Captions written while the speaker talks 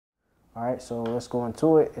All right, so let's go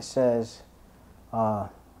into it. It says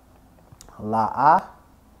la'a,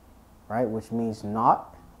 right, which means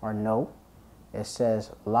not or no. It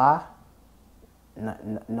says la,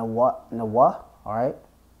 nawa, all right.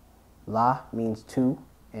 La means two,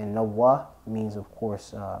 and nawa means, of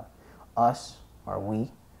course, us or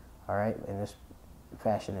we, all right. In this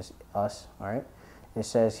fashion, is us, all right. It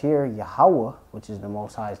says here Yahweh, which is the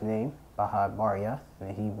Most High's name, Ba Ha Ibaryath in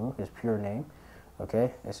the Hebrew, his pure name.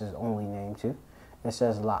 Okay, this is his only name too. It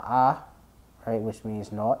says la'a, right, which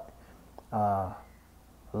means not.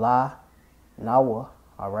 La, nawa,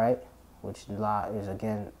 all right, which la is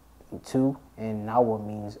again two, and nawa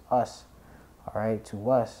means us, all right,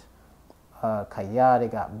 to us. Kaya, they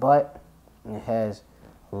got but, and it has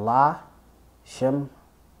la shemka,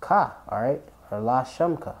 all right, or la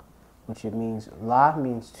shemka, which it means la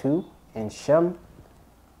means two, and shem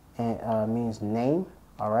and means name,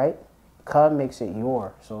 all right. Ka makes it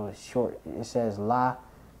your, so it's short. It says la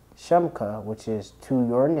shemka, which is to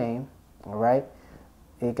your name, all right.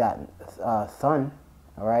 It got thun,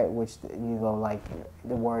 all right, which you go like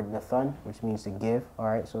the word nathun, which means to give, all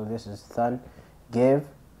right. So this is thun, give,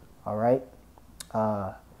 all right.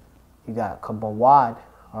 You got kabawad,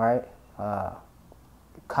 all right.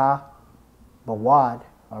 Ka bawad,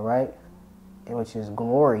 all right, which is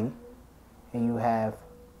glory, and you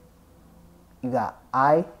got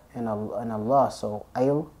I and Allah, so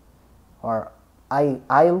ayl or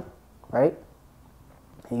ayl, right.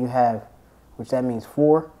 And you have, which that means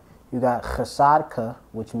for. You got chasadka,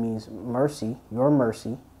 which means mercy, your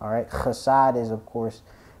mercy, all right. Chasad is, of course,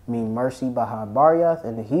 mean mercy, Ba Ha Ibaryath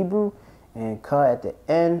in the Hebrew, and ka at the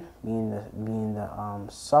end being the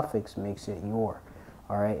suffix makes it your,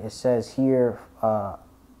 all right. It says here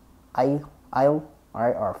ayl, all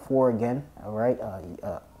right, or for again, all right.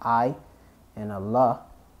 I and Allah,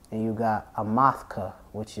 and you got amathka,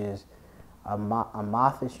 which is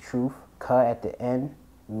amath is truth. Ka at the end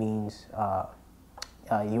means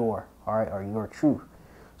your, all right, or your truth.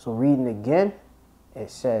 So reading again, it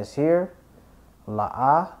says here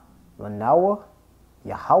la'a lanawa,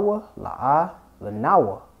 Yahweh la'a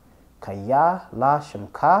lanawa, kaya la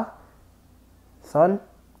shemka, thun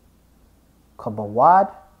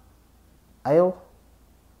kabawad, ayl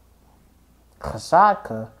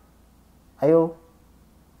chasadka, ayl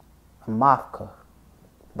amafka,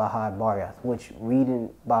 Ba Ha Ibaryath, which reading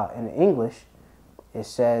by in English, it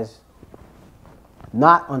says,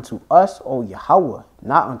 not unto us, O Yahweh,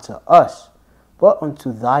 not unto us, but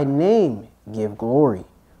unto thy name give glory,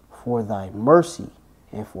 for thy mercy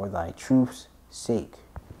and for thy truth's sake.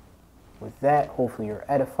 With that, hopefully you're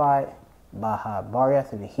edified. Ba Ha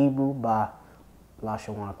Ibaryath in the Hebrew, Ba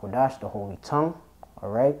Lashawan Kodash, the holy tongue, all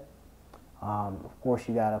right. Of course,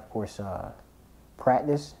 you got, of course,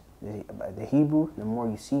 practice the Hebrew. The more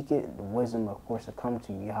you seek it, the wisdom, of course, will come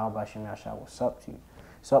to you. Yahweh Shem Yahshua will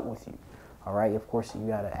sup with you. All right. Of course, you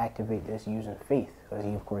got to activate this using faith, because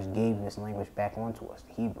he, of course, gave this language back onto us,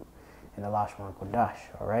 the Hebrew, and the Lashon Kodash.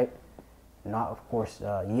 All right. Not, of course,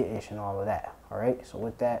 Yiddish and all of that. All right. So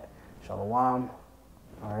with that, Shalom.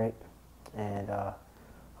 All right. And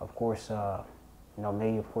of course, you know,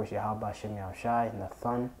 may, of course, Yahweh Shem Yahshua and the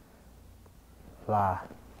Thun La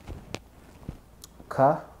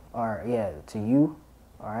Ka, or yeah, to you,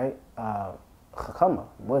 all right, chakama,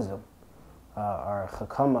 wisdom, or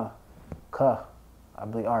chakama ka, I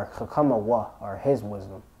believe, or chakama wa, or his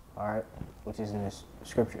wisdom, all right, which is in this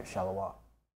scripture, Shalom.